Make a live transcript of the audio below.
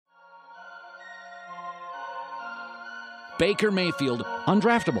Baker Mayfield,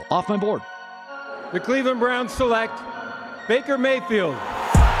 undraftable, off my board. The Cleveland Browns select Baker Mayfield. What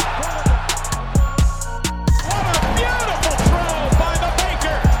a beautiful throw by the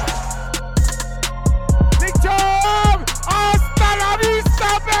Baker! Victor! Hasta la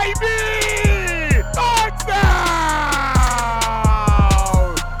vista, baby!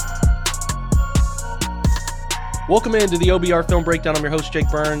 Touchdown! Welcome into the OBR Film Breakdown. I'm your host,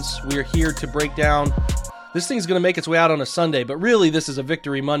 Jake Burns. We are here to break down. This thing's going to make its way out on a Sunday, but really this is a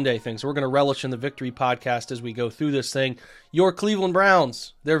Victory Monday thing, so we're going to relish in the Victory podcast as we go through this thing. Your Cleveland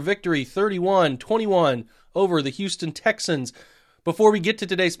Browns, their victory 31-21 over the Houston Texans. Before we get to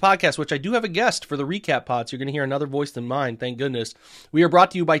today's podcast, which I do have a guest for the recap pod, so you're going to hear another voice than mine, thank goodness. We are brought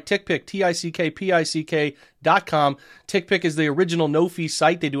to you by TickPick, TickPick.com. TickPick is the original no-fee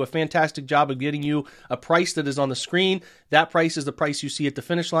site. They do a fantastic job of getting you a price that is on the screen. That price is the price you see at the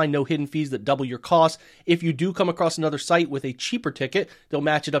finish line, no hidden fees that double your cost. If you do come across another site with a cheaper ticket, they'll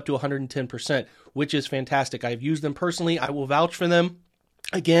match it up to 110%, which is fantastic. I've used them personally. I will vouch for them.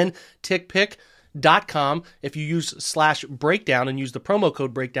 Again, TickPick.com. If you use /breakdown and use the promo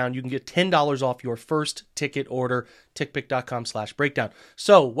code breakdown, you can get $10 off your first ticket order. TickPick.com/breakdown.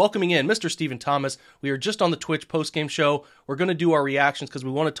 So, welcoming in Mr. Stephen Thomas. We are just on the Twitch post-game show. We're going to do our reactions because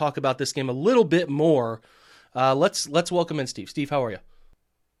we want to talk about this game a little bit more. Let's welcome in Steve. Steve, how are you?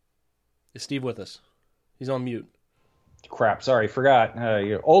 Is Steve with us? He's on mute. Crap, sorry, forgot.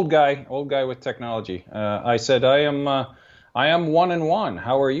 Old guy with technology. I said I am 1-1.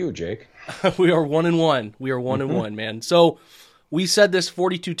 How are you, Jake? We are 1-1. We are 1-1, man. So we said this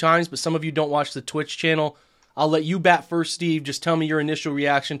 42 times, but some of you don't watch the Twitch channel. I'll let you bat first, Steve. Just tell me your initial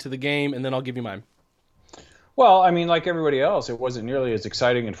reaction to the game, and then I'll give you mine. Well, I mean, like everybody else, it wasn't nearly as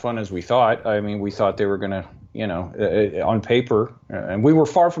exciting and fun as we thought. I mean, we thought they were going to, on paper, and we were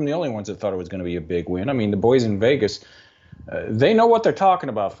far from the only ones that thought it was going to be a big win. I mean, the boys in Vegas, they know what they're talking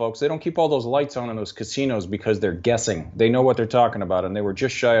about, folks. They don't keep all those lights on in those casinos because they're guessing. They know what they're talking about, and they were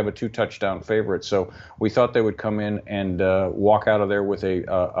just shy of a 2-touchdown favorite. So we thought they would come in and walk out of there with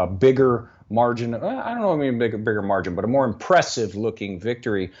a bigger margin. I don't know, I mean, bigger margin, but a more impressive-looking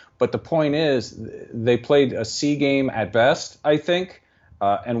victory. But the point is, they played a C game at best, I think,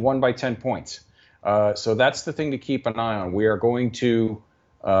 and won by 10 points. So that's the thing to keep an eye on. We are going to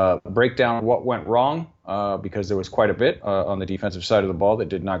break down what went wrong because there was quite a bit on the defensive side of the ball that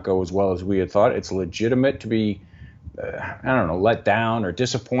did not go as well as we had thought. It's legitimate to be, let down or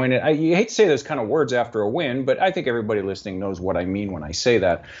disappointed. You hate to say those kind of words after a win, but I think everybody listening knows what I mean when I say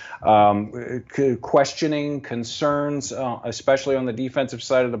that. Questioning, concerns, especially on the defensive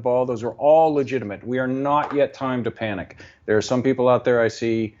side of the ball, those are all legitimate. We are not yet time to panic. There are some people out there I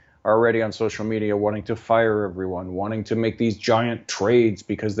see already on social media wanting to fire everyone, wanting to make these giant trades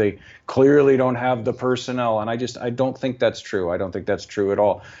because they clearly don't have the personnel. And I don't think that's true. I don't think that's true at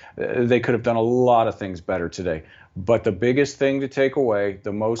all. They could have done a lot of things better today. But the biggest thing to take away,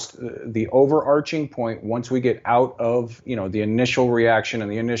 the overarching point, once we get out of, the initial reaction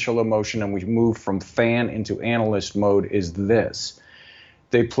and the initial emotion and we move from fan into analyst mode is this.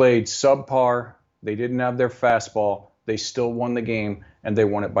 They played subpar. They didn't have their fastball. They still won the game, and they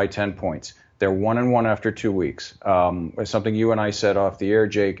won it by 10 points. They're 1-1 after 2 weeks. Something you and I said off the air,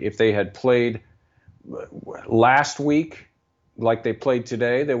 Jake, if they had played last week like they played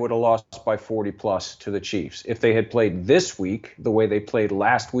today, they would have lost by 40-plus to the Chiefs. If they had played this week the way they played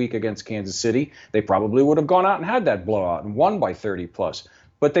last week against Kansas City, they probably would have gone out and had that blowout and won by 30-plus.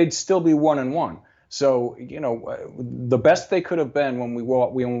 But they'd still be 1-1. So, the best they could have been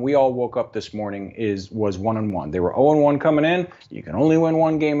when we all woke up this morning was 1-1. They were 0-1 coming in. You can only win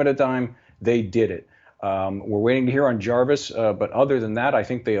one game at a time. They did it. We're waiting to hear on Jarvis, but other than that, I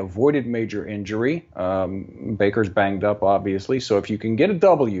think they avoided major injury. Baker's banged up, obviously. So if you can get a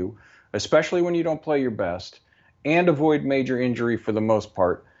W, especially when you don't play your best, and avoid major injury for the most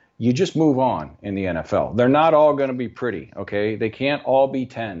part, you just move on in the NFL. They're not all going to be pretty, okay? They can't all be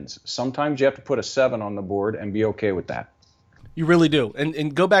 10s. Sometimes you have to put a 7 on the board and be okay with that. You really do.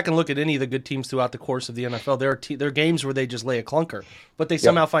 And go back and look at any of the good teams throughout the course of the NFL. There are games where they just lay a clunker, but they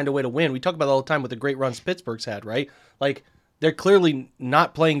somehow find a way to win. We talk about it all the time with the great runs Pittsburgh's had, right? Like, they're clearly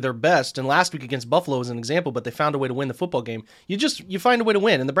not playing their best. And last week against Buffalo is an example, but they found a way to win the football game. You find a way to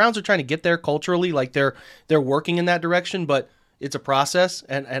win. And the Browns are trying to get there culturally, like they're working in that direction, but it's a process,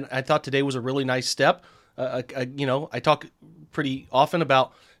 and I thought today was a really nice step. I talk pretty often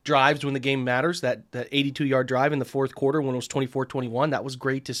about drives when the game matters, that 82-yard drive in the fourth quarter when it was 24-21. That was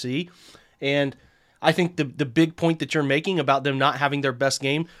great to see. And I think the big point that you're making about them not having their best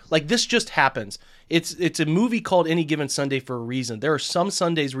game, like this just happens. It's a movie called Any Given Sunday for a reason. There are some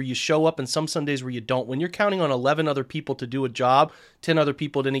Sundays where you show up and some Sundays where you don't. When you're counting on 11 other people to do a job, 10 other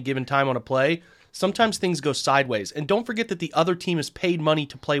people at any given time on a play, sometimes things go sideways. And don't forget that the other team is paid money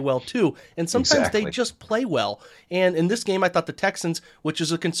to play well too. And sometimes they just play well. And in this game, I thought the Texans, which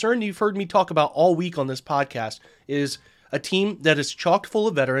is a concern you've heard me talk about all week on this podcast, is a team that is chock full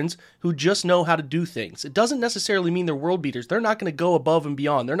of veterans who just know how to do things. It doesn't necessarily mean they're world beaters. They're not going to go above and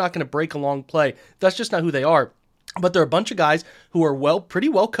beyond. They're not going to break a long play. That's just not who they are. But they're a bunch of guys who are pretty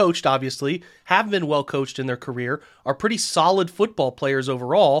well coached, obviously, have been well coached in their career, are pretty solid football players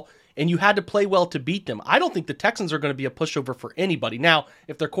overall, and you had to play well to beat them. I don't think the Texans are going to be a pushover for anybody. Now,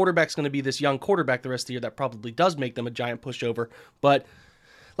 if their quarterback's going to be this young quarterback the rest of the year, that probably does make them a giant pushover. But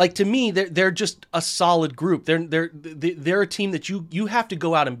like, to me, they're just a solid group. They're a team that you have to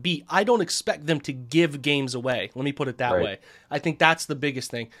go out and beat. I don't expect them to give games away. Let me put it that way. I think that's the biggest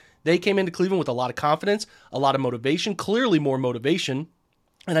thing. They came into Cleveland with a lot of confidence, a lot of motivation, clearly more motivation.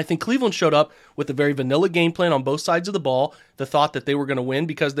 And I think Cleveland showed up with a very vanilla game plan on both sides of the ball, the thought that they were going to win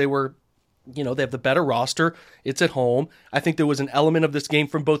because they were, they have the better roster. It's at home. I think there was an element of this game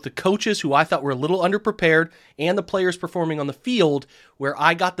from both the coaches, who I thought were a little underprepared, and the players performing on the field, where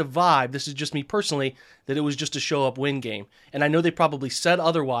I got the vibe, this is just me personally, that it was just a show-up-win game. And I know they probably said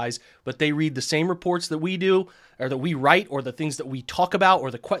otherwise, but they read the same reports that we do, or that we write, or the things that we talk about, or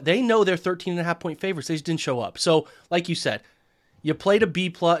they know they're 13.5-point favorites. They just didn't show up. So, like you said, you played a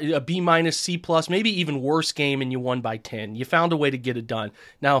B+, a B-, C+, maybe even worse game, and you won by 10. You found a way to get it done.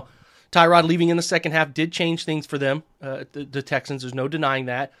 Now, Tyrod leaving in the second half did change things for them, the Texans. There's no denying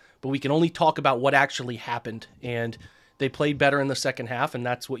that. But we can only talk about what actually happened. And they played better in the second half, and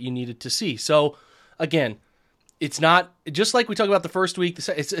that's what you needed to see. So, again, it's not, just like we talked about the first week,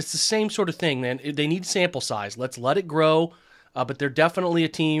 it's the same sort of thing, man. They need sample size. Let's let it grow. But they're definitely a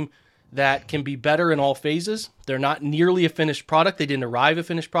team that can be better in all phases. They're not nearly a finished product. They didn't arrive a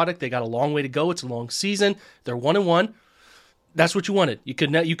finished product. They got a long way to go. It's a long season. They're 1-1. That's what you wanted. You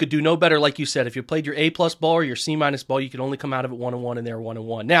could do no better, like you said. If you played your A+ ball or your C- ball, you could only come out of it 1-1, and they're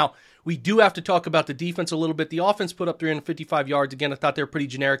 1-1. Now, we do have to talk about the defense a little bit. The offense put up 355 yards. Again, I thought they were pretty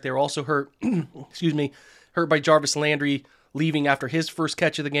generic. They were also hurt, hurt by Jarvis Landry leaving after his first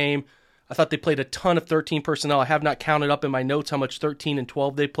catch of the game. I thought they played a ton of 13 personnel. I have not counted up in my notes how much 13 and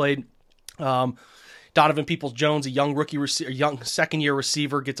 12 they played. Donovan Peoples-Jones, a young second-year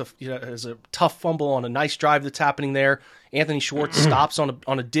receiver, has a tough fumble on a nice drive that's happening there. Anthony Schwartz stops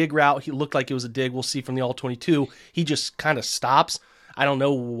on a dig route. He looked like it was a dig. We'll see from the All-22. He just kind of stops. I don't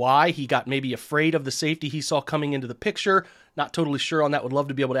know why. He got maybe afraid of the safety he saw coming into the picture. Not totally sure on that. Would love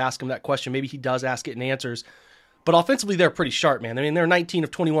to be able to ask him that question. Maybe he does ask it and answers. But offensively, they're pretty sharp, man. I mean, they're 19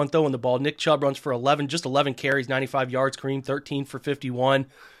 of 21 throwing the ball. Nick Chubb runs for 11 carries, 95 yards. Kareem 13 for 51.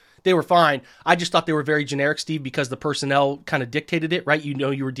 They were fine. I just thought they were very generic, Steve, because the personnel kind of dictated it, right?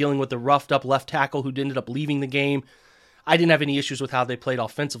 You were dealing with the roughed-up left tackle who ended up leaving the game. I didn't have any issues with how they played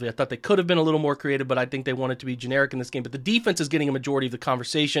offensively. I thought they could have been a little more creative, but I think they wanted to be generic in this game. But the defense is getting a majority of the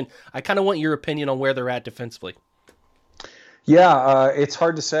conversation. I kind of want your opinion on where they're at defensively. Yeah, it's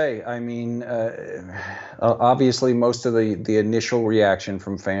hard to say. I mean, obviously, most of the initial reaction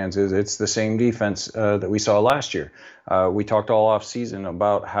from fans is it's the same defense that we saw last year. We talked all off season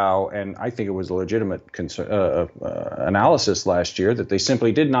about how, and I think it was a legitimate analysis last year, that they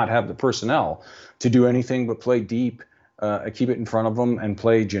simply did not have the personnel to do anything but play deep, keep it in front of them, and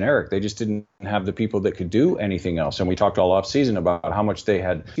play generic. They just didn't have the people that could do anything else. And we talked all off season about how much they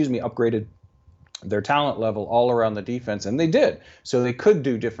had, upgraded their talent level all around the defense, and they did. So they could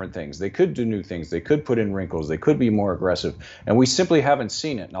do different things. They could do new things. They could put in wrinkles. They could be more aggressive. And we simply haven't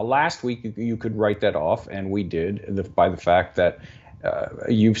seen it. Now, last week, you could write that off, and we did, by the fact that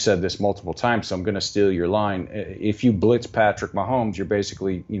you've said this multiple times, so I'm going to steal your line. If you blitz Patrick Mahomes, you're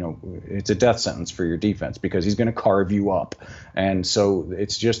basically, it's a death sentence for your defense because he's going to carve you up. And so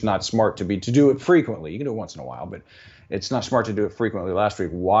it's just not smart to do it frequently. You can do it once in a while, but it's not smart to do it frequently last week.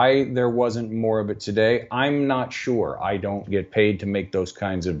 Why there wasn't more of it today, I'm not sure. I don't get paid to make those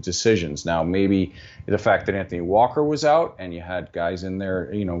kinds of decisions. Now, maybe the fact that Anthony Walker was out and you had guys in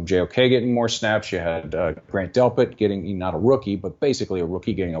there, JOK getting more snaps. You had Grant Delpit getting, not a rookie, but basically a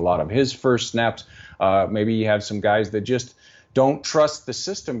rookie getting a lot of his first snaps. Maybe you have some guys that just don't trust the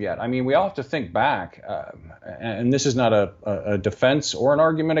system yet. I mean, we all have to think back, and this is not a defense or an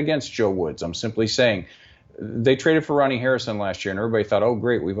argument against Joe Woods. I'm simply saying, they traded for Ronnie Harrison last year, and everybody thought, oh,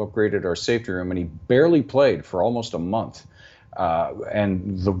 great, we've upgraded our safety room, and he barely played for almost a month.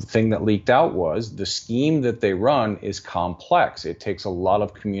 And the thing that leaked out was the scheme that they run is complex. It takes a lot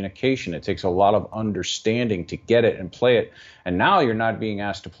of communication. It takes a lot of understanding to get it and play it. And now you're not being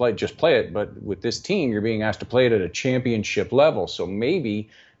asked to just play it, but with this team, you're being asked to play it at a championship level. So maybe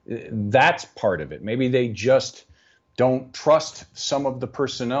that's part of it. Maybe they just don't trust some of the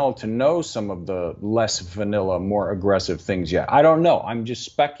personnel to know some of the less vanilla, more aggressive things yet. I don't know. I'm just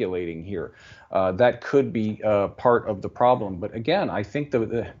speculating here. That could be part of the problem. But again, I think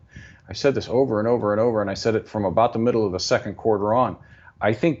I said this over and over and over, and I said it from about the middle of the second quarter on.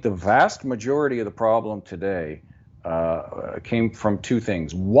 I think the vast majority of the problem today came from two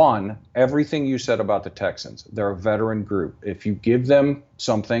things. One, everything you said about the Texans. They're a veteran group. If you give them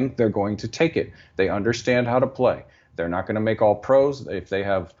something, they're going to take it. They understand how to play. They're not going to make all pros. If they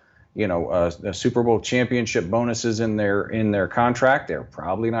have, a Super Bowl championship bonuses in their contract, they're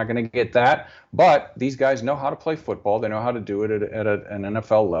probably not going to get that. But these guys know how to play football. They know how to do it at an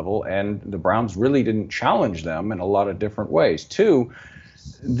NFL level, and the Browns really didn't challenge them in a lot of different ways. Two,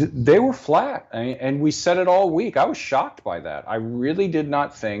 they were flat, and we said it all week. I was shocked by that. I really did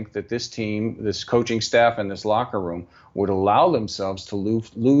not think that this team, this coaching staff, and this locker room would allow themselves to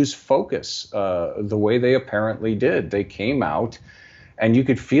lose focus the way they apparently did. They came out, and you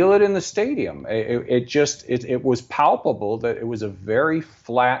could feel it in the stadium. It was palpable that it was a very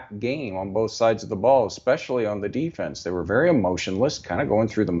flat game on both sides of the ball, especially on the defense. They were very emotionless, kind of going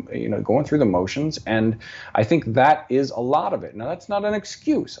through the motions, and I think that is a lot of it. Now, that's not an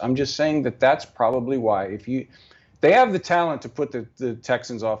excuse. I'm just saying that that's probably why. They have the talent to put the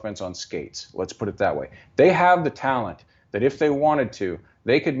Texans offense on skates. Let's put it that way. They have the talent that if they wanted to,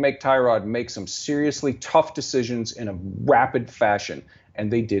 they could make Tyrod make some seriously tough decisions in a rapid fashion,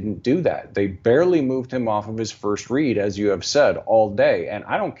 and they didn't do that. They barely moved him off of his first read, as you have said, all day. And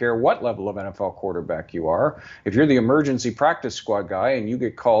I don't care what level of NFL quarterback you are. If you're the emergency practice squad guy and you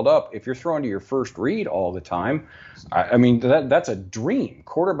get called up, if you're throwing to your first read all the time, I mean, that's a dream.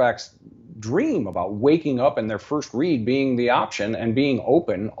 Quarterbacks dream about waking up and their first read being the option and being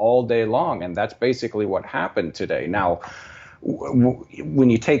open all day long. And that's basically what happened today. Now,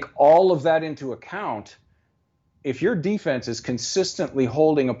 when you take all of that into account, if your defense is consistently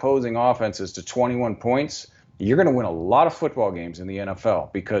holding opposing offenses to 21 points, you're going to win a lot of football games in the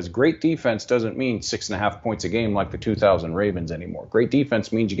NFL, because great defense doesn't mean 6.5 points a game like the 2000 Ravens anymore. Great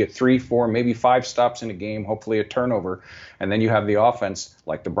defense means you get 3, 4, maybe 5 stops in a game, hopefully a turnover, and then you have the offense,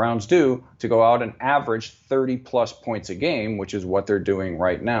 like the Browns do, to go out and average 30-plus points a game, which is what they're doing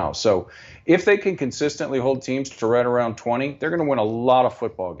right now. So if they can consistently hold teams to right around 20, they're going to win a lot of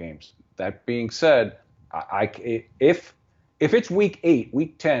football games. That being said, if it's week 8,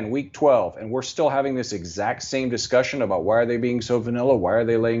 week 10, week 12, and we're still having this exact same discussion about why are they being so vanilla, why are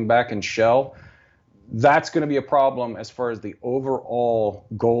they laying back and shell, that's going to be a problem as far as the overall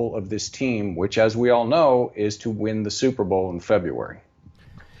goal of this team, which, as we all know, is to win the Super Bowl in February.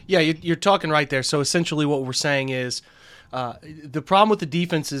 Yeah, you're talking right there. So essentially what we're saying is the problem with the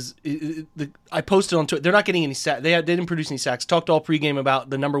defense is I posted on Twitter, they're not getting any sacks. They didn't produce any sacks. Talked all pregame about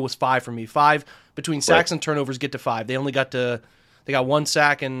the number was 5 for me. 5 between sacks and turnovers get to 5. They only got 1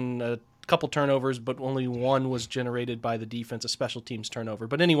 sack and a couple turnovers, but only 1 was generated by the defense, a special teams turnover.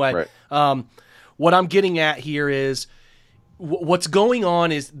 But anyway, what I'm getting at here is what's going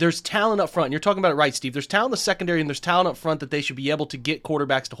on is there's talent up front. And you're talking about it right, Steve. There's talent in the secondary and there's talent up front that they should be able to get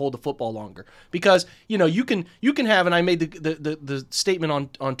quarterbacks to hold the football longer. Because, you can have, and I made the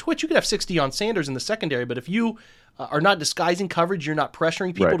statement on Twitch, you could have 60 on Sanders in the secondary, but if you are not disguising coverage, you're not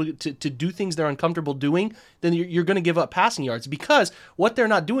pressuring people to do things they're uncomfortable doing, then you're going to give up passing yards. Because what they're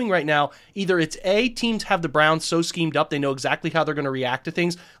not doing right now, either it's teams have the Browns so schemed up, they know exactly how they're going to react to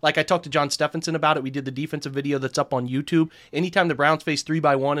things. Like I talked to John Stephenson about it. We did the defensive video that's up on YouTube. Anytime the Browns face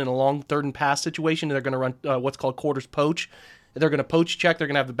 3-by-1 in a long third and pass situation, they're going to run what's called quarters poach. They're going to poach check. They're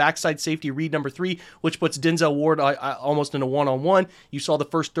going to have the backside safety read number 3, which puts Denzel Ward almost in a one-on-one. You saw the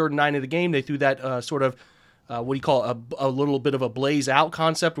first 3rd and 9 of the game. They threw that sort of what do you call a little bit of a blaze out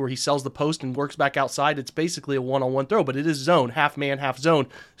concept where he sells the post and works back outside. It's basically a one-on-one throw, but it is zone, half man, half zone.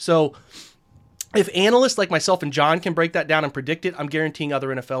 So if analysts like myself and John can break that down and predict it, I'm guaranteeing other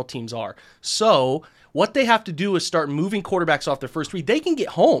NFL teams are. So what they have to do is start moving quarterbacks off their first read. They can get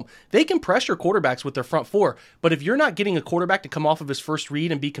home. They can pressure quarterbacks with their front 4. But if you're not getting a quarterback to come off of his first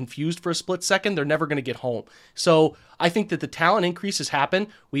read and be confused for a split second, they're never going to get home. So I think that the talent increase has happened.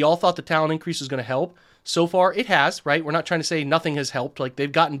 We all thought the talent increase was going to help. So far, it has, right? We're not trying to say nothing has helped. Like,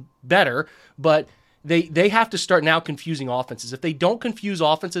 they've gotten better, but they have to start now confusing offenses. If they don't confuse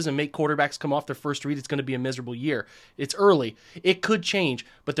offenses and make quarterbacks come off their first read, it's going to be a miserable year. It's early. It could change,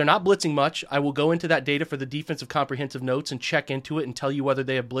 but they're not blitzing much. I will go into that data for the defensive comprehensive notes and check into it and tell you whether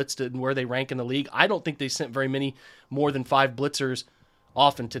they have blitzed it and where they rank in the league. I don't think they sent very many more than 5 blitzers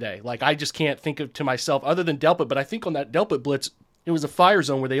often today. Like, I just can't think of to myself other than Delpit, but I think on that Delpit blitz, it was a fire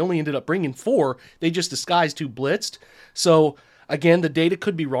zone where they only ended up bringing 4. They just disguised 2 blitzed. So again, the data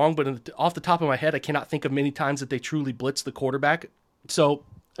could be wrong, but off the top of my head, I cannot think of many times that they truly blitzed the quarterback. So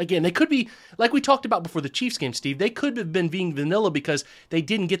again, they could be, like we talked about before the Chiefs game, Steve, they could have been being vanilla because they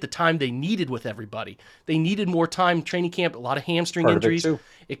didn't get the time they needed with everybody. They needed more time, training camp, a lot of hamstring injuries.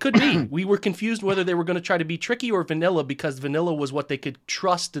 It could be. We were confused whether they were going to try to be tricky or vanilla because vanilla was what they could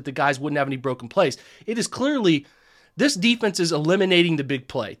trust that the guys wouldn't have any broken plays. It is clearly, this defense is eliminating the big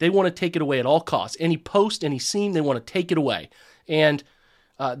play. They want to take it away at all costs. Any post, any seam, they want to take it away. And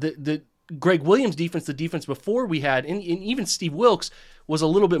the Greg Williams defense, the defense before we had, and even Steve Wilkes was a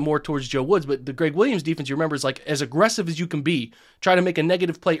little bit more towards Joe Woods, but the Greg Williams defense, you remember, is like as aggressive as you can be. Try to make a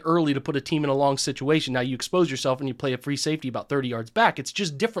negative play early to put a team in a long situation. Now you expose yourself and you play a free safety about 30 yards back. It's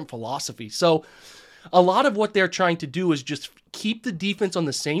just different philosophy. So a lot of what they're trying to do is just keep the defense on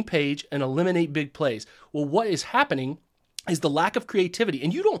the same page and eliminate big plays. Well, what is happening is the lack of creativity.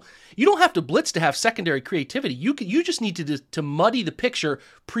 And you don't have to blitz to have secondary creativity. You just need to muddy the picture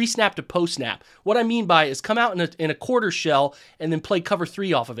pre-snap to post-snap. What I mean by is come out in a quarter shell and then play cover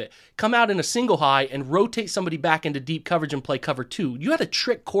 3 off of it. Come out in a single high and rotate somebody back into deep coverage and play cover 2. You had to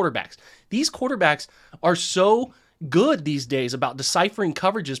trick quarterbacks. These quarterbacks are so good these days about deciphering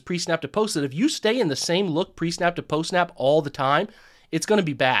coverages pre-snap to post that if you stay in the same look pre-snap to post-snap all the time, it's going to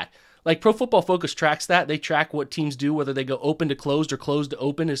be bad. Like Pro Football Focus tracks that. They track what teams do, whether they go open to closed or closed to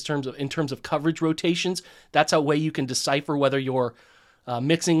open in terms of coverage rotations. That's a way you can decipher whether you're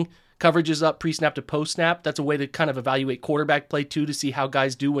mixing coverages up pre-snap to post-snap. That's a way to kind of evaluate quarterback play too, to see how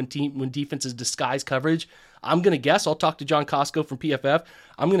guys do when defenses disguise coverage. I'm going to guess, I'll talk to John Costco from PFF,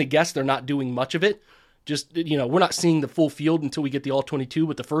 I'm going to guess they're not doing much of it. Just, we're not seeing the full field until we get the All-22,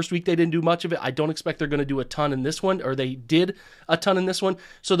 but the first week they didn't do much of it. I don't expect they're going to do a ton in this one, or they did a ton in this one.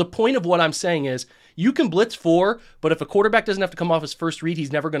 So the point of what I'm saying is you can blitz 4, but if a quarterback doesn't have to come off his first read,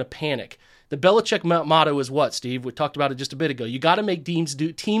 he's never going to panic. The Belichick motto is what, Steve? We talked about it just a bit ago. You got to make teams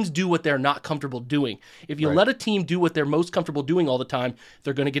do what they're not comfortable doing. If you let a team do what they're most comfortable doing all the time,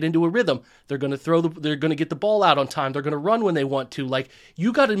 they're going to get into a rhythm. They're going to they're going to get the ball out on time. They're going to run when they want to. Like,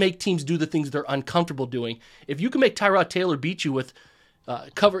 you got to make teams do the things they're uncomfortable doing. If you can make Tyrod Taylor beat you with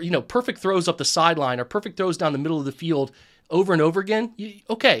perfect throws up the sideline or perfect throws down the middle of the field over and over again,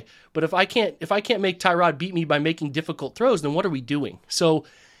 okay. But if I can't make Tyrod beat me by making difficult throws, then what are we doing? So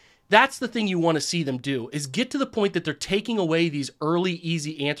that's the thing you want to see them do, is get to the point that they're taking away these early,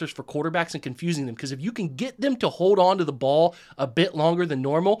 easy answers for quarterbacks and confusing them. Because if you can get them to hold on to the ball a bit longer than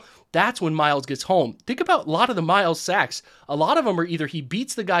normal, that's when Miles gets home. Think about a lot of the Miles sacks. A lot of them are either he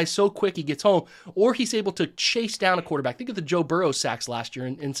beats the guy so quick he gets home, or he's able to chase down a quarterback. Think of the Joe Burrow sacks last year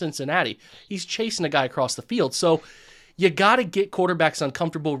in Cincinnati. He's chasing a guy across the field. So you got to get quarterbacks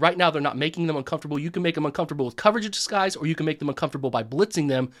uncomfortable. Right now, they're not making them uncomfortable. You can make them uncomfortable with coverage disguise, or you can make them uncomfortable by blitzing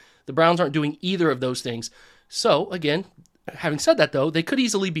them. The Browns aren't doing either of those things. So, again, having said that, though, they could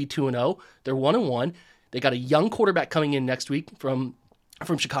easily be 2-0. They're 1-1. They got a young quarterback coming in next week from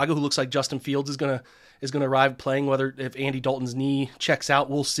Chicago who looks like Justin Fields is gonna arrive playing. Whether if Andy Dalton's knee checks out,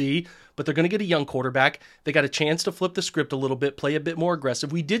 we'll see. But they're going to get a young quarterback. They got a chance to flip the script a little bit, play a bit more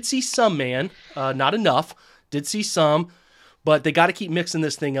aggressive. We did see some, not enough. Did see some, but they got to keep mixing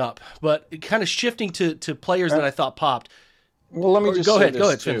this thing up. But kind of shifting to players that I thought popped. Well, let me just go say ahead. this Go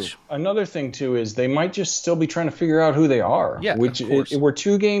ahead. too. Finish. Another thing too is they might just still be trying to figure out who they are. Yeah, which of course. we're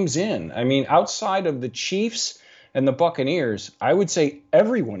 2 games in. I mean, outside of the Chiefs and the Buccaneers, I would say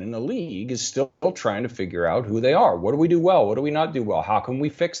everyone in the league is still trying to figure out who they are. What do we do well? What do we not do well? How can we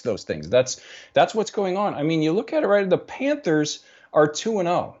fix those things? That's what's going on. I mean, you look at it, right? The Panthers are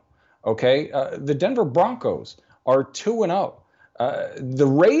 2-0. Okay, the Denver Broncos are 2-0. The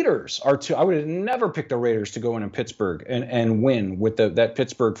Raiders are 2. I would have never picked the Raiders to go in Pittsburgh and win with that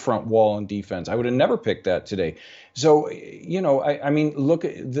Pittsburgh front wall and defense. I would have never picked that today. So, I mean, look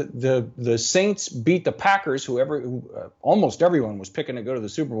at the Saints beat the Packers, who almost everyone was picking to go to the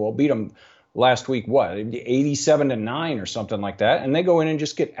Super Bowl, beat them last week, 87-9 or something like that. And they go in and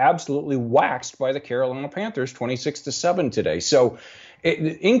just get absolutely waxed by the Carolina Panthers, 26-7 today. So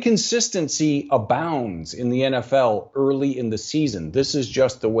inconsistency abounds in the NFL early in the season. This is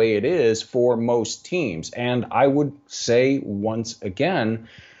just the way it is for most teams. And I would say once again,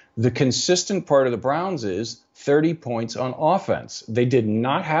 the consistent part of the Browns is 30 points on offense. They did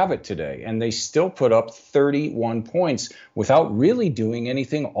not have it today, and they still put up 31 points without really doing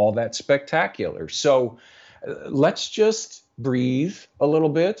anything all that spectacular. So let's just breathe a little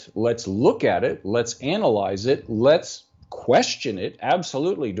bit. Let's look at it. Let's analyze it. Let's question it.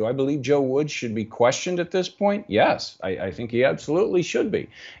 Absolutely. Do I believe Joe Woods should be questioned at this point? Yes, I think he absolutely should be.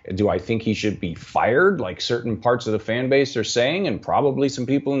 Do I think he should be fired like certain parts of the fan base are saying and probably some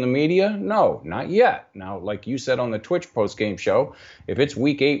people in the media? No, not yet. Now, like you said on the Twitch post-game show, if it's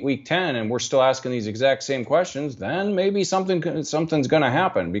week 8, week 10, and we're still asking these exact same questions, then maybe something's going to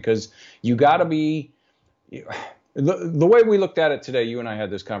happen, because you got to be... The way we looked at it today, you and I had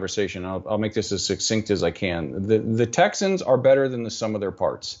this conversation. I'll make this as succinct as I can. The Texans are better than the sum of their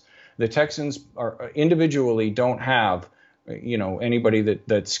parts. The Texans are individually don't have, anybody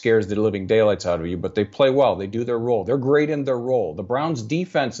that scares the living daylights out of you, but they play well. They do their role. They're great in their role. The Browns'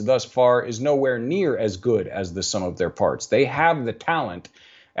 defense thus far is nowhere near as good as the sum of their parts. They have the talent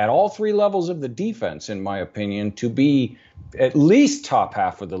at all 3 levels of the defense, in my opinion, to be at least top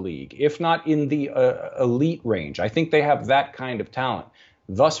half of the league, if not in the elite range. I think they have that kind of talent.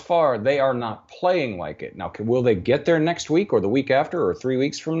 Thus far, they are not playing like it. Now, will they get there next week or the week after or 3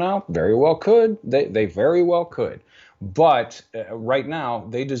 weeks from now? Very well could. They very well could. But right now,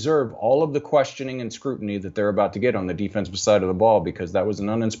 they deserve all of the questioning and scrutiny that they're about to get on the defensive side of the ball, because that was an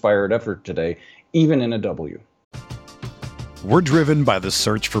uninspired effort today, even in a W. We're driven by the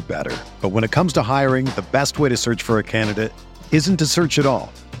search for better. But when it comes to hiring, the best way to search for a candidate isn't to search at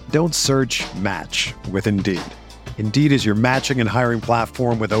all. Don't search, match with Indeed. Indeed is your matching and hiring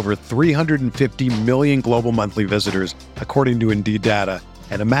platform with over 350 million global monthly visitors, according to Indeed data,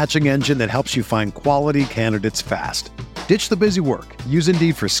 and a matching engine that helps you find quality candidates fast. Ditch the busy work. Use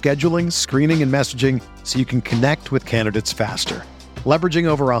Indeed for scheduling, screening, and messaging so you can connect with candidates faster. Leveraging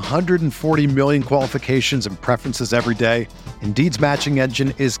over 140 million qualifications and preferences every day, Indeed's matching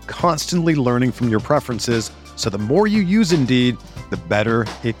engine is constantly learning from your preferences, so the more you use Indeed, the better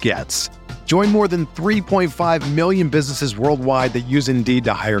it gets. Join more than 3.5 million businesses worldwide that use Indeed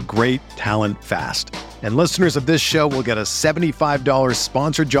to hire great talent fast. And listeners of this show will get a $75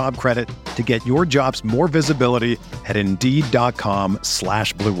 sponsored job credit to get your jobs more visibility at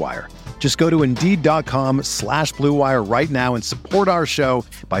Indeed.com/Blue Wire. Just go to Indeed.com/Blue Wire right now and support our show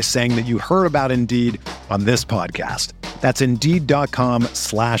by saying that you heard about Indeed on this podcast. That's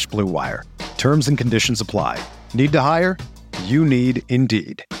Indeed.com/Blue Wire. Terms and conditions apply. Need to hire? You need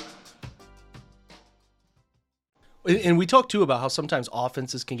Indeed. And we talked, too, about how sometimes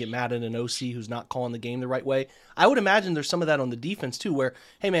offenses can get mad at an OC who's not calling the game the right way. I would imagine there's some of that on the defense, too, where,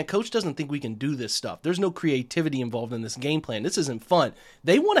 hey, man, coach doesn't think we can do this stuff. There's no creativity involved in this game plan. This isn't fun.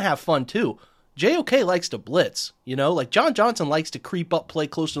 They want to have fun, too. JOK likes to blitz, like John Johnson likes to creep up, play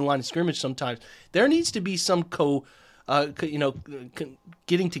close to the line of scrimmage sometimes. There needs to be some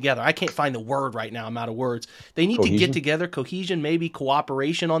getting together. I can't find the word right now. I'm out of words. They need to get together, cohesion, maybe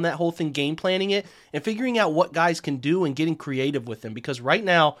cooperation on that whole thing, game planning it, and figuring out what guys can do and getting creative with them. Because right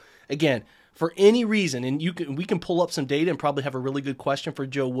now, again, for any reason, and we can pull up some data and probably have a really good question for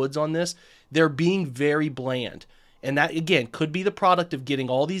Joe Woods on this, they're being very bland. And that, again, could be the product of getting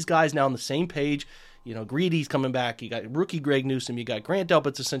all these guys now on the same page. Greedy's coming back. You got rookie Greg Newsome. You got Grant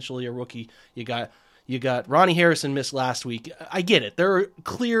Delpit's essentially a rookie. You got Ronnie Harrison missed last week. I get it. There are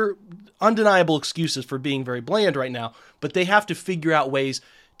clear, undeniable excuses for being very bland right now, but they have to figure out ways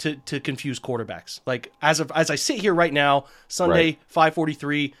to confuse quarterbacks. Like as I sit here right now, Sunday,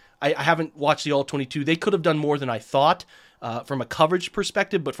 5:43, I haven't watched the All-22. They could have done more than I thought from a coverage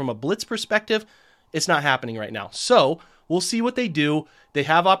perspective, but from a blitz perspective, it's not happening right now. So we'll see what they do. They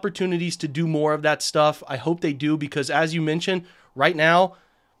have opportunities to do more of that stuff. I hope they do, because as you mentioned, right now,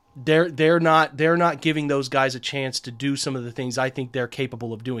 they're not giving those guys a chance to do some of the things I think they're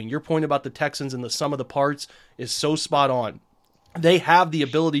capable of doing. Your point about the Texans and the sum of the parts is so spot on. They have the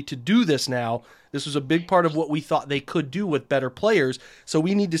ability to do this now. This was a big part of what we thought they could do with better players. So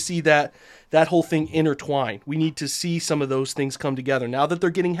we need to see that whole thing intertwine. We need to see some of those things come together. Now that they're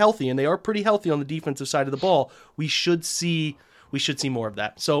getting healthy, and they are pretty healthy on the defensive side of the ball, we should see more of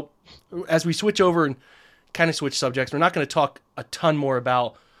that. So as we switch over and kind of switch subjects, we're not going to talk a ton more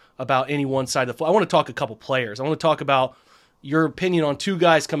about any one side of the floor. I want to talk a couple players. I want to talk about your opinion on 2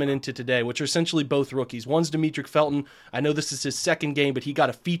 guys coming into today, which are essentially both rookies. One's Demetric Felton. I know this is his second game, but he got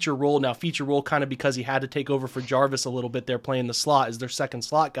a feature role. Now, feature role kind of because he had to take over for Jarvis a little bit there playing the slot as their second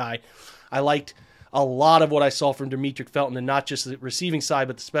slot guy. I liked a lot of what I saw from Demetric Felton, and not just the receiving side,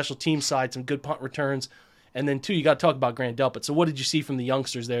 but the special team side, some good punt returns. And then 2, you got to talk about Grant Delpit. So what did you see from the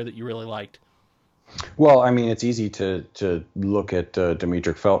youngsters there that you really liked? Well, I mean, it's easy to look at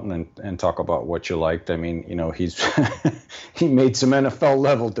Demetric Felton and talk about what you liked. I mean, he's he made some NFL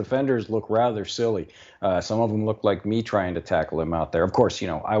level defenders look rather silly. Some of them look like me trying to tackle him out there. Of course,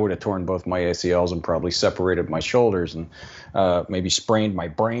 I would have torn both my ACLs and probably separated my shoulders and maybe sprained my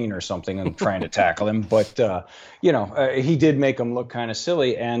brain or something and trying to tackle him. But he did make them look kind of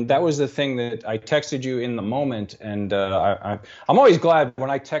silly, and that was the thing that I texted you in the moment. And I'm always glad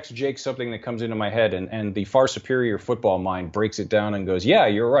when I text Jake something that comes into my head and the far superior football mind breaks it down and goes, yeah,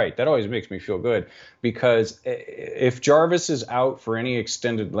 you're right. That always makes me feel good, because if Jarvis is out for any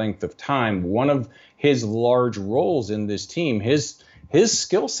extended length of time, one of his large roles in this team, his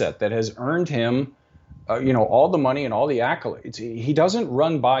skill set that has earned him all the money and all the accolades. He doesn't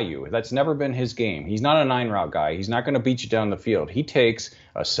run by you. That's never been his game. He's not a 9-route guy. He's not going to beat you down the field. He takes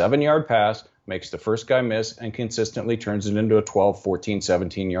a 7-yard pass, makes the first guy miss, and consistently turns it into a 12, 14,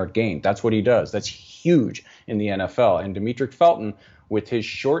 17-yard gain. That's what he does. That's huge in the NFL. And Demetric Felton, with his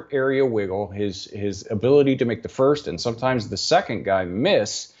short area wiggle, his ability to make the first and sometimes the second guy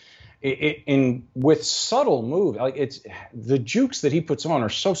miss, with subtle moves, like it's the jukes that he puts on are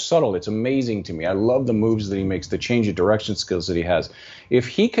so subtle. It's amazing to me. I love the moves that he makes, the change of direction skills that he has. If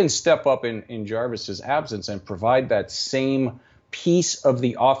he can step up in Jarvis's absence and provide that same piece of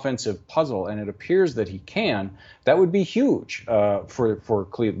the offensive puzzle, and it appears that he can, that would be huge for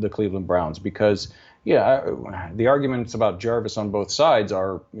the Cleveland Browns, because the arguments about Jarvis on both sides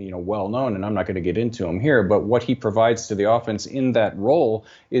are, well known, and I'm not going to get into them here, but what he provides to the offense in that role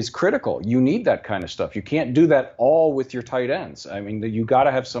is critical. You need that kind of stuff. You can't do that all with your tight ends. I mean, you got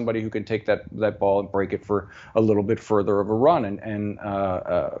to have somebody who can take that ball and break it for a little bit further of a run and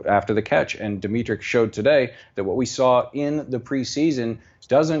after the catch. And Demetric showed today that what we saw in the preseason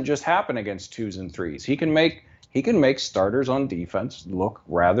doesn't just happen against 2s and 3s. He can make starters on defense look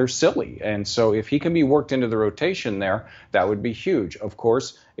rather silly. And so if he can be worked into the rotation there, that would be huge. Of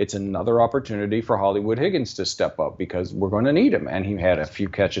course, it's another opportunity for Hollywood Higgins to step up, because we're going to need him. And he had a few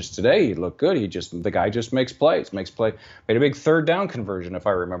catches today. He looked good. The guy just makes plays. Made a big 3rd down conversion, if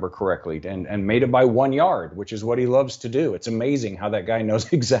I remember correctly, and made it by 1 yard, which is what he loves to do. It's amazing how that guy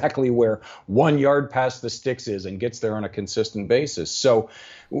knows exactly where 1 yard past the sticks is and gets there on a consistent basis. So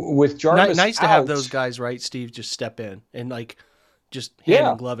with Jarvis nice to have those guys, right, Steve, just step in and just hand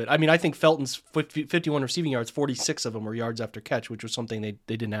and glove it. I mean, I think Felton's 51 receiving yards, 46 of them were yards after catch, which was something they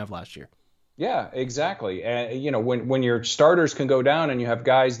didn't have last year. Yeah, exactly. And, when your starters can go down and you have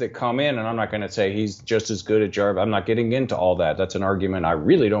guys that come in, and I'm not going to say he's just as good at Jarvis. I'm not getting into all that. That's an argument I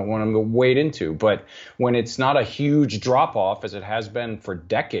really don't want him to wade into. But when it's not a huge drop-off, as it has been for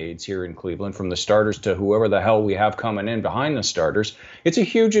decades here in Cleveland, from the starters to whoever the hell we have coming in behind the starters, it's a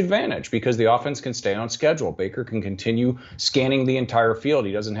huge advantage because the offense can stay on schedule. Baker can continue scanning the entire field.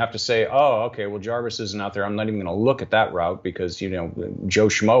 He doesn't have to say, oh, okay, well, Jarvis isn't out there. I'm not even going to look at that route because, Joe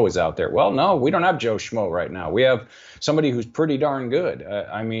Schmo is out there. Well, no, we don't have Joe Schmo right now. We have somebody who's pretty darn good.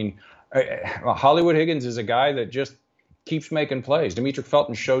 Hollywood Higgins is a guy that just keeps making plays. Demetric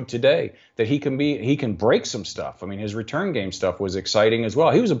Felton showed today that he can break some stuff. I mean, his return game stuff was exciting as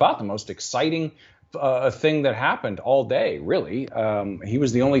well. He was about the most exciting thing that happened all day, really. He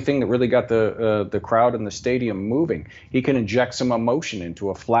was the only thing that really got the crowd in the stadium moving. He can inject some emotion into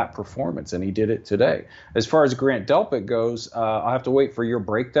a flat performance, and he did it today. As far as Grant Delpit goes, I'll have to wait for your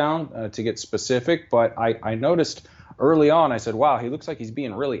breakdown to get specific, but I noticed early on, I said, wow, he looks like he's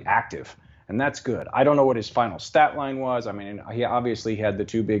being really active. And that's good. I don't know what his final stat line was. I mean, he obviously had the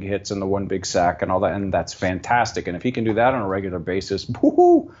 2 big hits and the 1 big sack and all that, and that's fantastic. And if he can do that on a regular basis,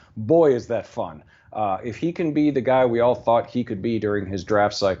 boy, is that fun. If he can be the guy we all thought he could be during his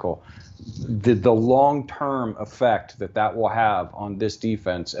draft cycle, the long-term effect that will have on this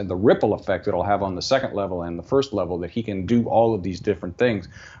defense and the ripple effect it'll have on the second level and the first level, that he can do all of these different things,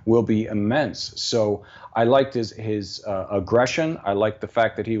 will be immense. So I liked his aggression. I liked the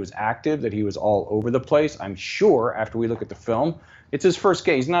fact that he was active, that he was all over the place. I'm sure after we look at the film, it's his first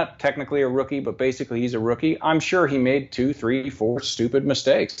game. He's not technically a rookie, but basically he's a rookie. I'm sure he made 2, 3, 4 stupid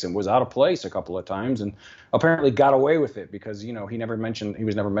mistakes and was out of place a couple of times, and apparently got away with it because he was never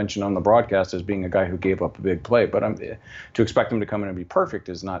mentioned on the broadcast as being a guy who gave up a big play. But to expect him to come in and be perfect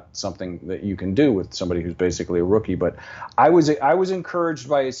is not something that you can do with somebody who's basically a rookie. But I was encouraged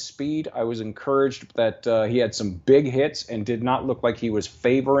by his speed. I was encouraged that he had some big hits and did not look like he was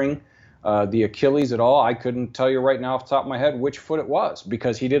favoring the Achilles at all. I couldn't tell you right now off the top of my head which foot it was,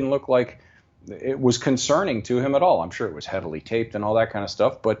 because he didn't look like it was concerning to him at all. I'm sure it was heavily taped and all that kind of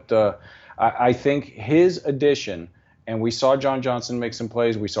stuff, but I think his addition And we saw John Johnson make some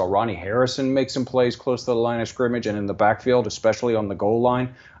plays. We saw Ronnie Harrison make some plays close to the line of scrimmage and in the backfield, especially on the goal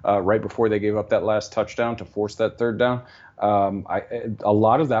line, right before they gave up that last touchdown to force that third down. A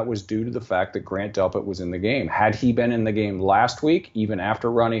lot of that was due to the fact that Grant Delpit was in the game. Had he been in the game last week, even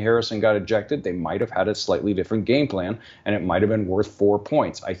after Ronnie Harrison got ejected, they might have had a slightly different game plan, and it might have been worth 4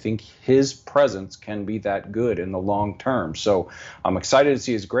 points. I think his presence can be that good in the long term. So I'm excited to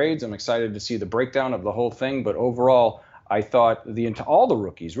see his grades. I'm excited to see the breakdown of the whole thing. But overall, I thought all the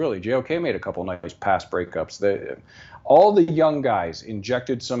rookies, really, JOK made a couple nice pass breakups. All the young guys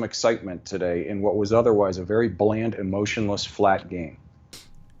injected some excitement today in what was otherwise a very bland, emotionless, flat game.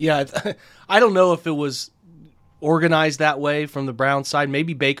 Yeah, I don't know if it was organized that way from the Browns side.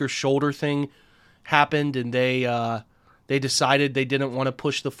 Maybe Baker's shoulder thing happened, and they decided they didn't want to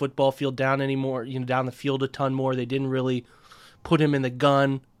push the football field down anymore, down the field a ton more. They didn't really put him in the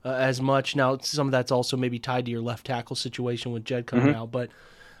gun as much. Now, some of that's also maybe tied to your left tackle situation with Jed coming out, but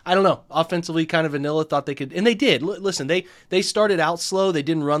I don't know. Offensively, kind of vanilla. Thought they could, and they did. Listen, they started out slow. They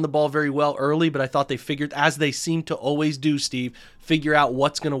didn't run the ball very well early, but I thought they figured, as they seem to always do, Steve, figure out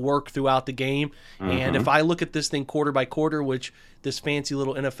what's going to work throughout the game. And if I look at this thing quarter by quarter, which this fancy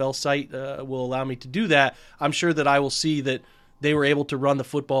little NFL site will allow me to do that, I'm sure that I will see that they were able to run the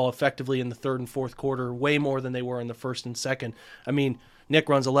football effectively in the third and fourth quarter, way more than they were in the first and second. I mean, Nick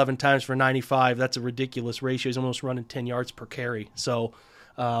runs 11 times for 95. That's a ridiculous ratio. He's almost running 10 yards per carry. So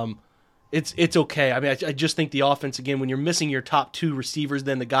it's okay. I mean, I just think the offense, again, when you're missing your top two receivers,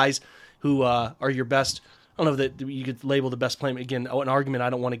 then the guys who are your best, I don't know that you could label the best playmaker, again, an argument I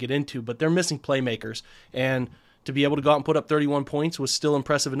don't want to get into, but they're missing playmakers. And to be able to go out and put up 31 points was still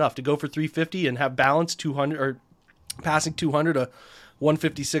impressive enough. To go for 350 and have balance 200 or passing 200, a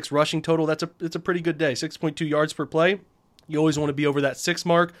 156 rushing total, it's a pretty good day. 6.2 yards per play. You always want to be over that 6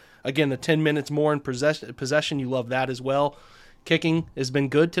 mark. Again, the 10 minutes more in possession, you love that as well. Kicking has been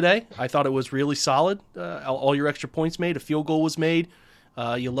good today. I thought it was really solid. All your extra points made. A field goal was made.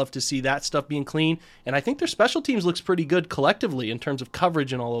 You love to see that stuff being clean. And I think their special teams looks pretty good collectively in terms of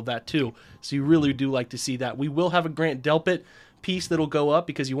coverage and all of that too. So you really do like to see that. We will have a Grant Delpit piece that'll go up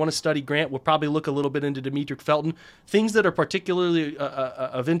because you want to study Grant. We'll probably look a little bit into Demetric Felton. Things that are particularly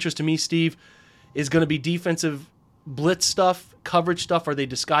of interest to me, Steve, is going to be defensive blitz stuff, coverage stuff. Are they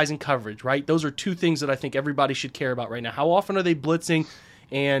disguising coverage, right? Those are two things that I think everybody should care about right now. How often are they blitzing,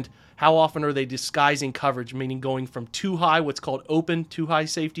 and how often are they disguising coverage, meaning going from too high, what's called open, too high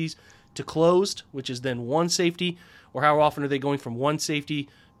safeties, to closed, which is then one safety, or how often are they going from one safety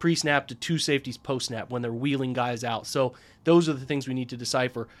pre-snap to two safeties post-snap when they're wheeling guys out? So those are the things we need to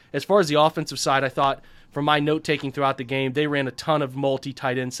decipher. As far as the offensive side, I thought from my note-taking throughout the game, they ran a ton of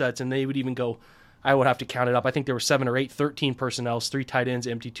multi-tight end sets, and they would even go, I would have to count it up. I think there were 7 or 8, 13 personnel, 3 tight ends,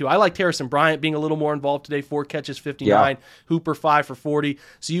 empty 2. I liked Harrison Bryant being a little more involved today, 4 catches, 59, Hooper 5 for 40.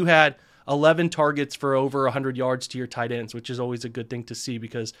 So you had 11 targets for over 100 yards to your tight ends, which is always a good thing to see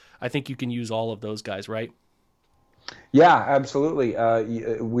because I think you can use all of those guys, right? Yeah, absolutely.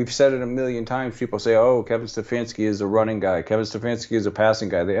 We've said it a million times. People say, oh, Kevin Stefanski is a running guy. Kevin Stefanski is a passing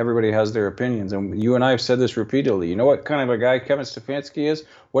guy. Everybody has their opinions. And you and I have said this repeatedly. You know what kind of a guy Kevin Stefanski is?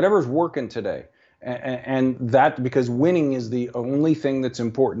 Whatever's working today. And that because winning is the only thing that's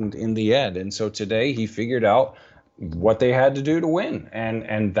important in the end. And so today he figured out what they had to do to win.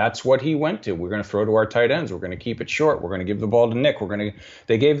 And that's what he went to. We're going to throw to our tight ends. We're going to keep it short. We're going to give the ball to Nick.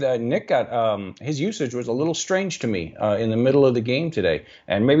 Nick got his usage was a little strange to me in the middle of the game today.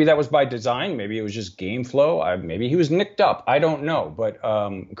 And maybe that was by design. Maybe it was just game flow. Maybe he was nicked up. I don't know. But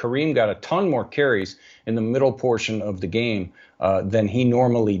Kareem got a ton more carries in the middle portion of the game than he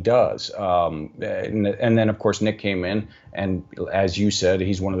normally does. And then, of course, Nick came in, and as you said,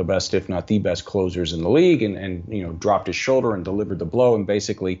 he's one of the best, if not the best, closers in the league, and dropped his shoulder and delivered the blow. And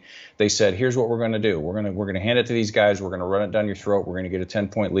basically, they said, "Here's what we're going to do. We're going to hand it to these guys. We're going to run it down your throat. We're going to get a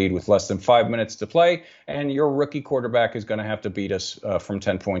 10-point lead with less than 5 minutes to play, and your rookie quarterback is going to have to beat us from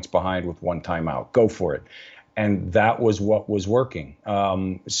 10 points behind with 1 timeout. Go for it." And that was what was working.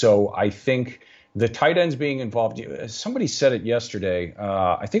 So I think the tight ends being involved, somebody said it yesterday.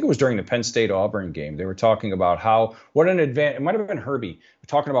 I think it was during the Penn State-Auburn game. They were talking about what an advantage, it might have been Herbie,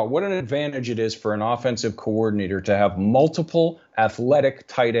 talking about what an advantage it is for an offensive coordinator to have multiple athletic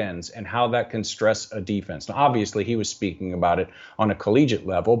tight ends and how that can stress a defense. Now, obviously, he was speaking about it on a collegiate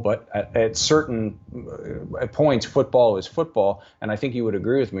level, but at certain points, football is football. And I think you would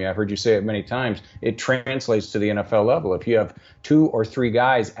agree with me. I've heard you say it many times. It translates to the NFL level. If you have 2 or 3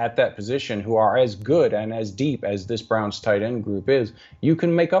 guys at that position who are as good and as deep as this Browns tight end group is, you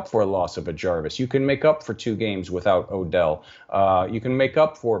can make up for a loss of a Jarvis. You can make up for 2 games without Odell. You can make up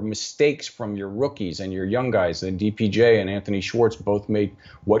up for mistakes from your rookies and your young guys. And DPJ and Anthony Schwartz both made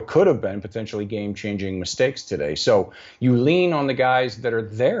what could have been potentially game-changing mistakes today. So you lean on the guys that are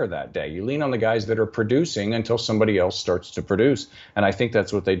there that day. You lean on the guys that are producing until somebody else starts to produce. And I think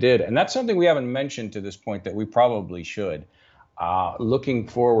that's what they did. And that's something we haven't mentioned to this point that we probably should. Looking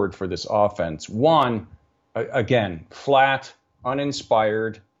forward for this offense. One, again, flat,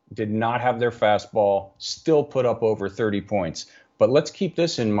 uninspired, did not have their fastball, still put up over 30 points. But let's keep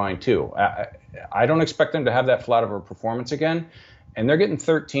this in mind, too. I don't expect them to have that flat of a performance again, and they're getting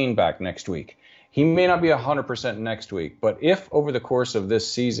 13 back next week. He may not be 100% next week, but if over the course of this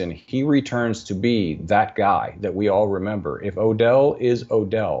season he returns to be that guy that we all remember, if Odell is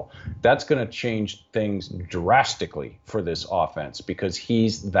Odell, that's going to change things drastically for this offense because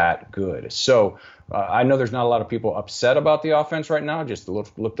he's that good. So I know there's not a lot of people upset about the offense right now, just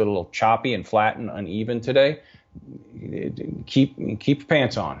looked a little choppy and flat and uneven today. Keep your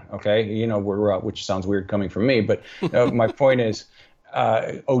pants on, okay? You know, which sounds weird coming from me, but my point is,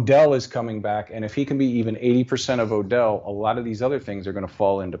 Odell is coming back, and if he can be even 80% of Odell, a lot of these other things are going to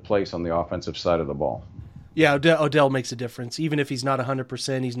fall into place on the offensive side of the ball. Yeah, Odell makes a difference. Even if he's not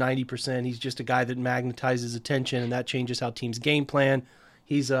 100%, he's 90%. He's just a guy that magnetizes attention, and that changes how teams game plan.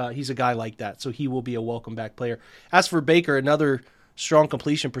 He's a guy like that, so he will be a welcome back player. As for Baker, another strong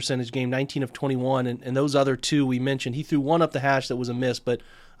completion percentage game, 19 of 21, and those other two we mentioned. He threw one up the hash that was a miss, but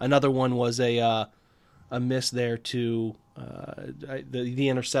another one was a miss there to the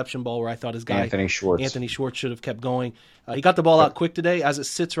interception ball where I thought his guy Anthony Schwartz should have kept going. He got the ball out quick today. As it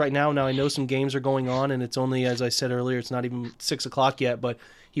sits right now, I know some games are going on, and it's only, as I said earlier, it's not even 6 o'clock yet, but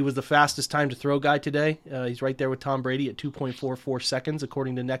he was the fastest time to throw guy today. He's right there with Tom Brady at 2.44 seconds,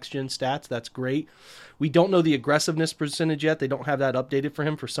 according to Next Gen Stats. That's great. We don't know the aggressiveness percentage yet. They don't have that updated for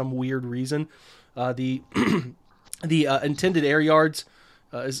him for some weird reason. The intended air yards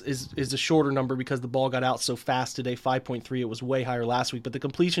is a shorter number because the ball got out so fast today, 5.3. It was way higher last week. But the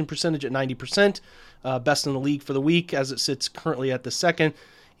completion percentage at 90%, best in the league for the week as it sits currently at the second.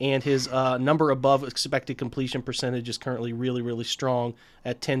 And his number above expected completion percentage is currently really, really strong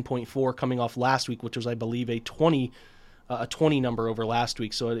at 10.4, coming off last week, which was, I believe, a 20 number over last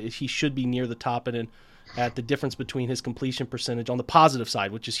week. So he should be near the top and at the difference between his completion percentage on the positive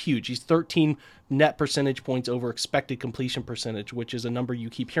side, which is huge. He's 13 net percentage points over expected completion percentage, which is a number you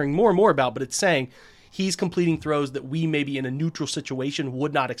keep hearing more and more about, but it's saying he's completing throws that we maybe in a neutral situation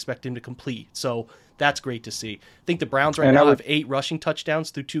would not expect him to complete. So that's great to see. I think the Browns right now have 8 rushing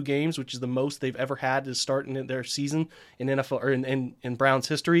touchdowns through 2 games, which is the most they've ever had to start in their season in NFL or in Browns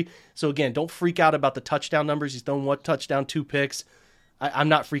history. So again, don't freak out about the touchdown numbers. He's thrown 1 touchdown, 2 picks. I'm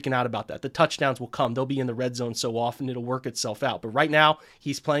not freaking out about that. The touchdowns will come. They'll be in the red zone so often it'll work itself out. But right now,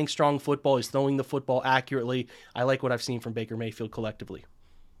 he's playing strong football. He's throwing the football accurately. I like what I've seen from Baker Mayfield collectively.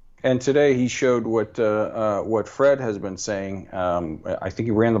 And today he showed what Fred has been saying. I think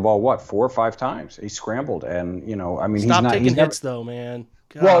he ran the ball 4 or 5 times. He scrambled, and he's not taking hits though, man.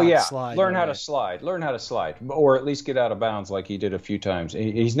 God, well, yeah, learn how to slide, or at least get out of bounds like he did a few times.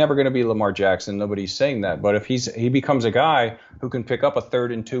 He's never going to be Lamar Jackson. Nobody's saying that. But if he becomes a guy who can pick up a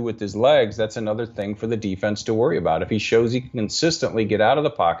 3rd and 2 with his legs, that's another thing for the defense to worry about. If he shows he can consistently get out of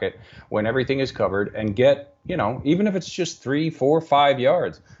the pocket when everything is covered and get, even if it's just 3, 4, 5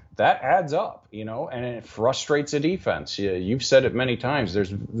 yards, that adds up, and it frustrates a defense. You've said it many times.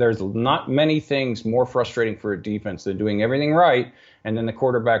 There's not many things more frustrating for a defense than doing everything right, and then the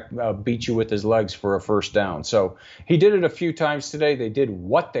quarterback beats you with his legs for a first down. So he did it a few times today. They did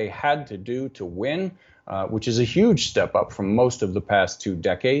what they had to do to win, which is a huge step up from most of the past 2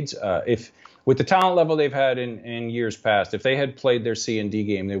 decades. With the talent level they've had in years past, if they had played their C&D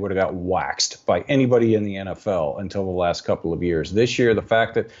game, they would have got waxed by anybody in the NFL until the last couple of years. This year, the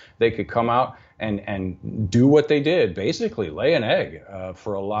fact that they could come out and do what they did, basically lay an egg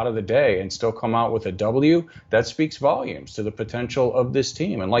for a lot of the day and still come out with a W, that speaks volumes to the potential of this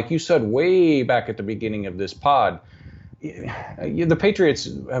team. And like you said way back at the beginning of this pod, the Patriots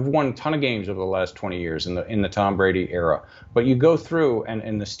have won a ton of games over the last 20 years in the Tom Brady era. But you go through,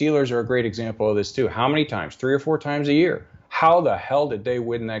 and the Steelers are a great example of this too. How many times? 3 or 4 times a year. How the hell did they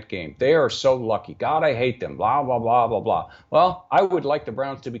win that game? They are so lucky. God, I hate them. Blah, blah, blah, blah, blah. Well, I would like the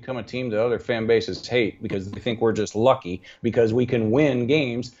Browns to become a team that other fan bases hate because they think we're just lucky because we can win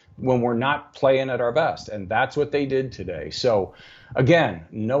games when we're not playing at our best. And that's what they did today. So, again,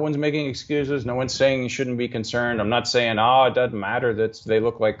 no one's making excuses. No one's saying you shouldn't be concerned. I'm not saying, it doesn't matter that they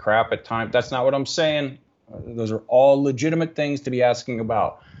look like crap at times. That's not what I'm saying. Those are all legitimate things to be asking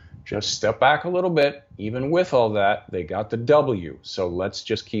about. Just step back a little bit. Even with all that, they got the W. So let's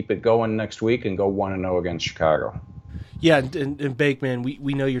just keep it going next week and go 1-0 against Chicago. Yeah, and Bakeman,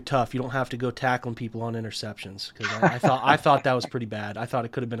 we know you're tough. You don't have to go tackling people on interceptions, because I thought that was pretty bad. I thought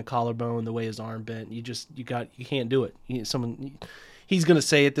it could have been a collarbone the way his arm bent. You can't do it. He's going to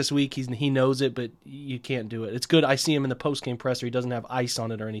say it this week. He knows it, but you can't do it. It's good. I see him in the post-game presser. He doesn't have ice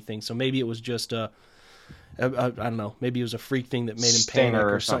on it or anything, so maybe it was just I don't know. Maybe it was a freak thing that made him panic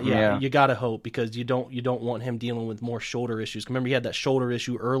or something. Yeah, you got to hope, because you don't want him dealing with more shoulder issues. Remember, he had that shoulder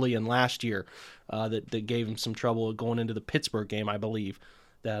issue early in last year that gave him some trouble going into the Pittsburgh game, I believe,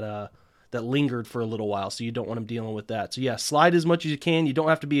 that lingered for a little while. So you don't want him dealing with that. So yeah, slide as much as you can. You don't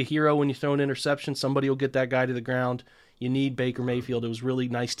have to be a hero when you throw an interception. Somebody will get that guy to the ground. You need Baker Mayfield. It was really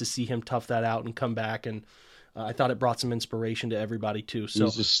nice to see him tough that out and come back, and I thought it brought some inspiration to everybody too. So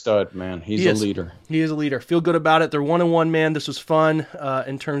he's a stud, man. He's a leader. He is a leader. Feel good about it. They're 1-1, man. This was fun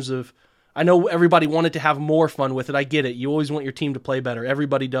in terms of, I know everybody wanted to have more fun with it. I get it. You always want your team to play better.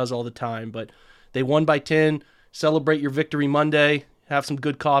 Everybody does all the time, but they won by 10. Celebrate your victory Monday. Have some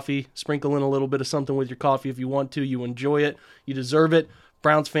good coffee. Sprinkle in a little bit of something with your coffee if you want to. You enjoy it. You deserve it.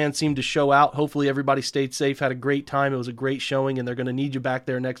 Browns fans seem to show out. Hopefully everybody stayed safe, had a great time. It was a great showing, and they're going to need you back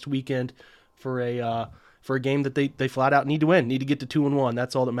there next weekend for a game that they flat out need to win. Need to get to 2-1.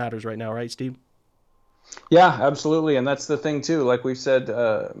 That's all that matters right now, right, Steve? Yeah, absolutely. And that's the thing, too. Like we've said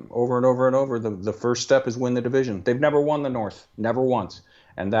over and over and over, the first step is win the division. They've never won the North, never once.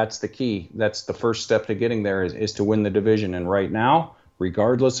 And that's the key. That's the first step to getting there is to win the division. And right now,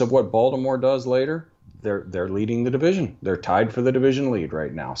 regardless of what Baltimore does later, they're leading the division. They're tied for the division lead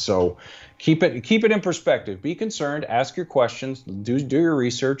right now. So keep it in perspective. Be concerned. Ask your questions. Do your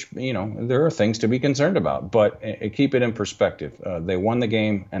research. There are things to be concerned about, but keep it in perspective. They won the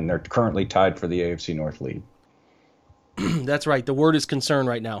game, and they're currently tied for the AFC North lead. That's right. The word is concern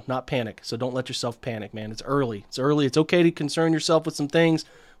right now, not panic. So don't let yourself panic, man. It's early. It's okay to concern yourself with some things,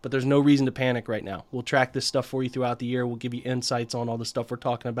 but there's no reason to panic right now. We'll track this stuff for you throughout the year. We'll give you insights on all the stuff we're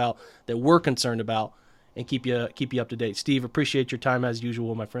talking about that we're concerned about, and keep you up to date. Steve, appreciate your time as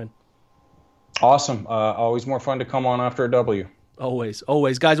usual, my friend. Awesome. Always more fun to come on after a W. Always.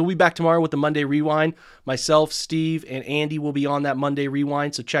 Guys, we'll be back tomorrow with the Monday Rewind. Myself, Steve, and Andy will be on that Monday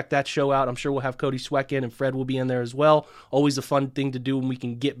Rewind, so check that show out. I'm sure we'll have Cody Sweck in, and Fred will be in there as well. Always a fun thing to do when we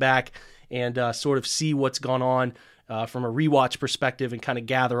can get back and sort of see what's gone on from a rewatch perspective and kind of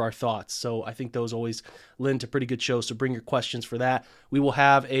gather our thoughts. So I think those always lend to pretty good shows, so bring your questions for that. We will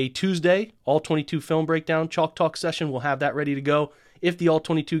have a Tuesday All-22 film breakdown, Chalk Talk session. We'll have that ready to go. If the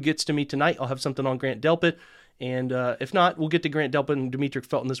All-22 gets to me tonight, I'll have something on Grant Delpit. And if not, we'll get to Grant Delpit and Demetric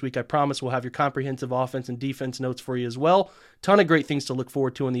Felton this week. I promise we'll have your comprehensive offense and defense notes for you as well. Ton of great things to look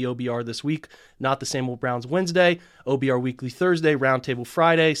forward to in the OBR this week. Not the same old Browns Wednesday, OBR Weekly Thursday, Roundtable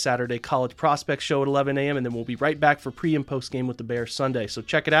Friday, Saturday College Prospects Show at 11 a.m., and then we'll be right back for pre- and post-game with the Bears Sunday. So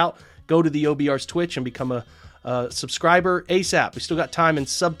check it out. Go to the OBR's Twitch and become a subscriber ASAP. We still got time in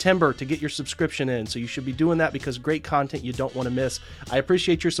September to get your subscription in, so you should be doing that because great content you don't want to miss. I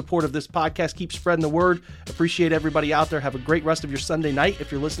appreciate your support of this podcast. Keep spreading the word. Appreciate everybody out there. Have a great rest of your Sunday night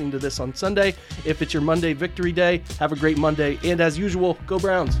if you're listening to this on Sunday. If it's your Monday victory day, have a great Monday. And as usual, go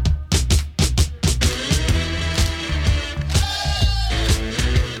Browns.